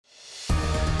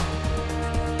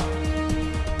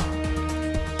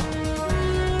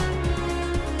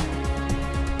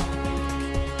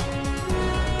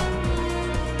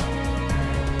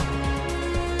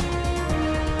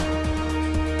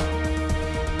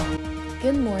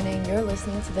Good morning, you're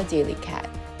listening to The Daily Cat,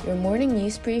 your morning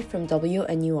news brief from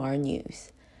WNUR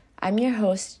News. I'm your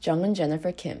host, Jungin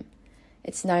Jennifer Kim.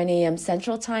 It's 9 a.m.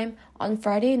 Central Time on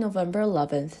Friday, November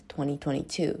 11th,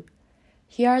 2022.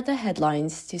 Here are the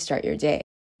headlines to start your day.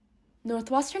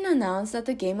 Northwestern announced that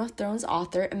the Game of Thrones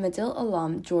author and Medill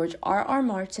alum George R.R.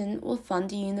 Martin will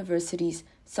fund the university's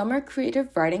Summer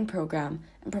Creative Writing Program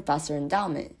and Professor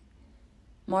Endowment.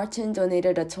 Martin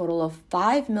donated a total of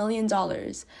 $5 million,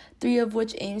 $3 of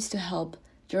which aims to help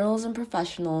journalism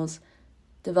professionals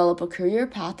develop a career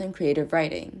path in creative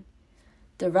writing.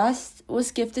 The rest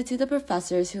was gifted to the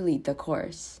professors who lead the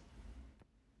course.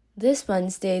 This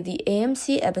Wednesday, the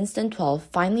AMC Evanston 12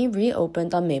 finally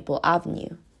reopened on Maple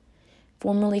Avenue.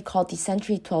 Formerly called the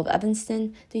Century 12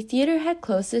 Evanston, the theater had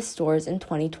closed its doors in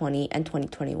 2020 and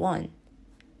 2021.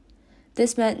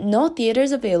 This meant no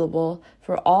theaters available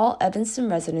for all Evanston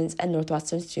residents and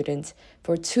Northwestern students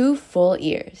for 2 full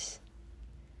years.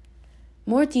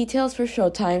 More details for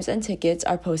showtimes and tickets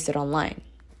are posted online.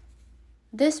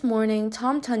 This morning,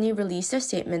 Tom Tunney released a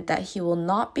statement that he will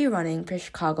not be running for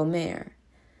Chicago mayor.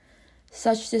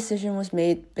 Such decision was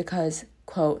made because,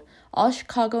 quote, all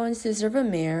Chicagoans deserve a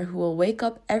mayor who will wake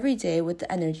up every day with the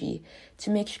energy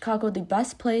to make Chicago the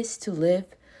best place to live,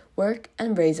 work,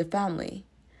 and raise a family.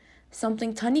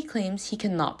 Something Tunney claims he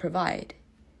cannot provide.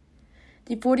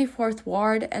 The 44th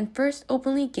Ward and first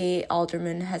openly gay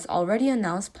alderman has already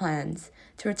announced plans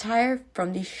to retire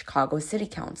from the Chicago City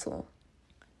Council.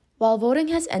 While voting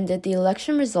has ended, the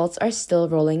election results are still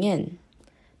rolling in.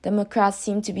 Democrats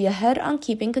seem to be ahead on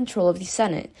keeping control of the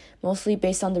Senate, mostly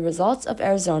based on the results of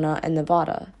Arizona and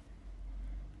Nevada.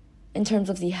 In terms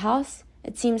of the House,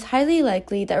 it seems highly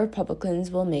likely that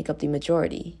Republicans will make up the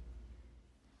majority.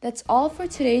 That's all for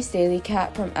today's Daily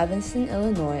Cat from Evanston,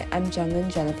 Illinois. I'm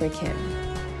Jungin Jennifer Kim.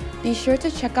 Be sure to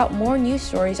check out more news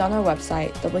stories on our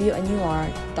website,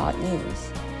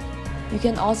 WNUR.news. You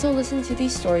can also listen to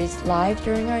these stories live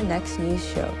during our next news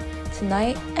show,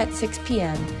 tonight at 6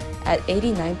 p.m. at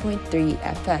 89.3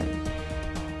 FM,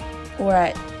 or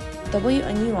at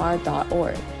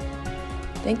WNUR.org.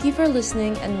 Thank you for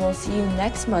listening, and we'll see you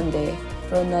next Monday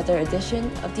for another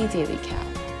edition of the Daily Cat.